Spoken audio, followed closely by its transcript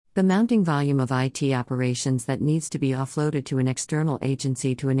The mounting volume of IT operations that needs to be offloaded to an external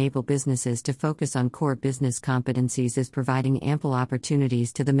agency to enable businesses to focus on core business competencies is providing ample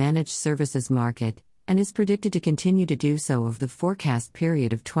opportunities to the managed services market, and is predicted to continue to do so over the forecast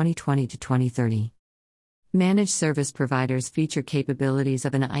period of 2020 to 2030. Managed service providers feature capabilities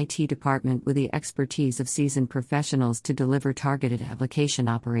of an IT department with the expertise of seasoned professionals to deliver targeted application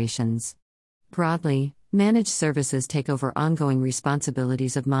operations. Broadly, managed services take over ongoing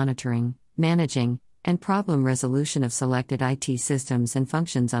responsibilities of monitoring, managing, and problem resolution of selected IT systems and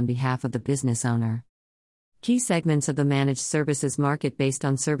functions on behalf of the business owner. Key segments of the managed services market based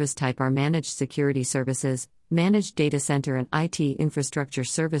on service type are managed security services, managed data center and IT infrastructure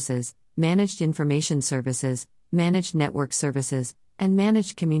services, managed information services, managed network services, and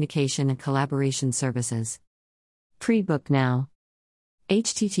managed communication and collaboration services. Pre-book now.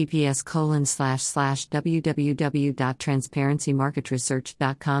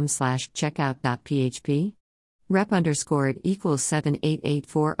 https://www.transparencymarketresearch.com/checkout.php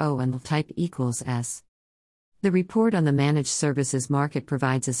rep_it=78840 and type =s. The report on the managed services market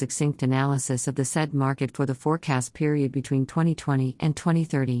provides a succinct analysis of the said market for the forecast period between 2020 and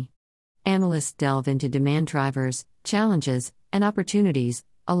 2030. Analysts delve into demand drivers, challenges, and opportunities,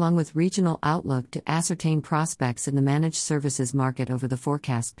 along with regional outlook to ascertain prospects in the managed services market over the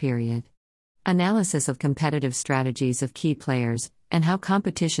forecast period. Analysis of competitive strategies of key players, and how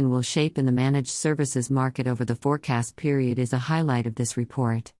competition will shape in the managed services market over the forecast period is a highlight of this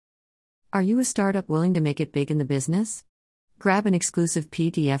report. Are you a startup willing to make it big in the business? Grab an exclusive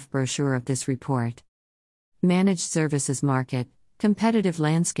PDF brochure of this report. Managed services market, competitive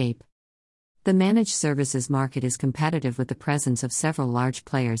landscape. The managed services market is competitive with the presence of several large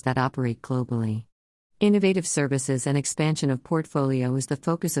players that operate globally. Innovative services and expansion of portfolio is the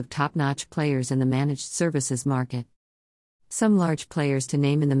focus of top-notch players in the managed services market. Some large players to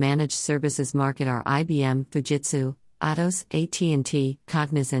name in the managed services market are IBM, Fujitsu, Atos, AT&T,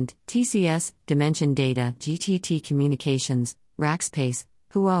 Cognizant, TCS, Dimension Data, GTT Communications, Rackspace,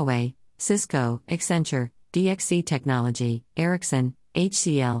 Huawei, Cisco, Accenture, DXC Technology, Ericsson,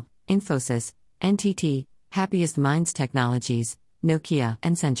 HCL, Infosys, NTT, Happiest Minds Technologies, Nokia,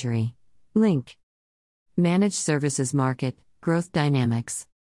 and Century. Link. Managed services market, growth dynamics.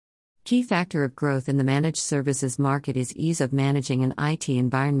 Key factor of growth in the managed services market is ease of managing an IT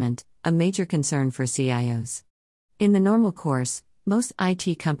environment, a major concern for CIOs. In the normal course, most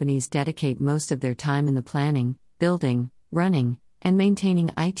IT companies dedicate most of their time in the planning, building, running, and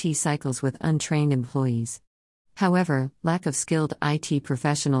maintaining IT cycles with untrained employees. However, lack of skilled IT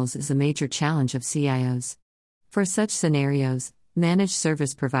professionals is a major challenge of CIOs. For such scenarios, managed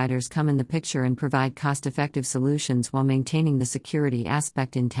service providers come in the picture and provide cost-effective solutions while maintaining the security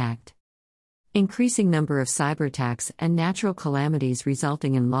aspect intact. Increasing number of cyberattacks and natural calamities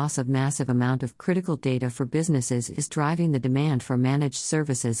resulting in loss of massive amount of critical data for businesses is driving the demand for managed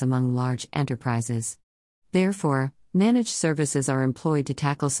services among large enterprises. Therefore, managed services are employed to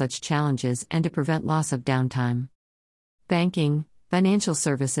tackle such challenges and to prevent loss of downtime. Banking, financial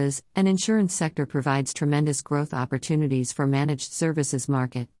services, and insurance sector provides tremendous growth opportunities for managed services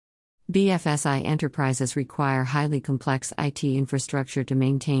market. BFSI enterprises require highly complex IT infrastructure to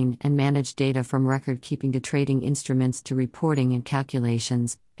maintain and manage data from record-keeping to trading instruments to reporting and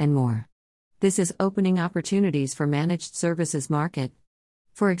calculations, and more. This is opening opportunities for managed services market.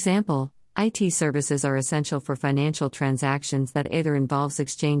 For example, IT services are essential for financial transactions that either involves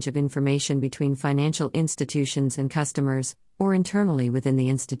exchange of information between financial institutions and customers, or internally within the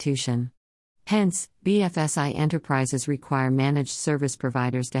institution. Hence, BFSI enterprises require managed service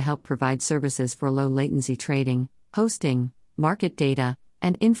providers to help provide services for low-latency trading, hosting, market data,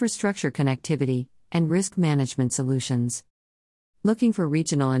 and infrastructure connectivity, and risk management solutions. Looking for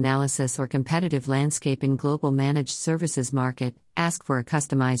regional analysis or competitive landscape in global managed services market, ask for a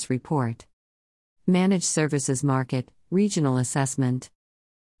customized report. Managed services market, regional assessment.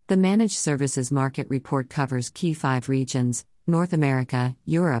 The Managed Services Market Report covers key 5 regions: North America,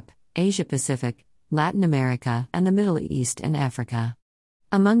 Europe, Asia-Pacific, Latin America, and the Middle East and Africa.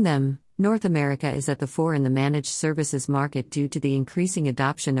 Among them, North America is at the fore in the managed services market due to the increasing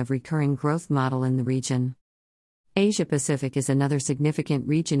adoption of recurring growth model in the region. Asia-Pacific is another significant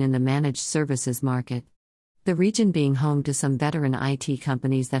region in the managed services market. The region being home to some veteran IT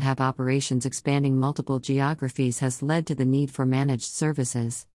companies that have operations expanding multiple geographies has led to the need for managed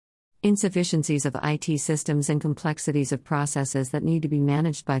services. Insufficiencies of IT systems and complexities of processes that need to be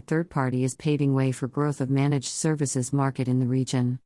managed by third party is paving way for growth of managed services market in the region.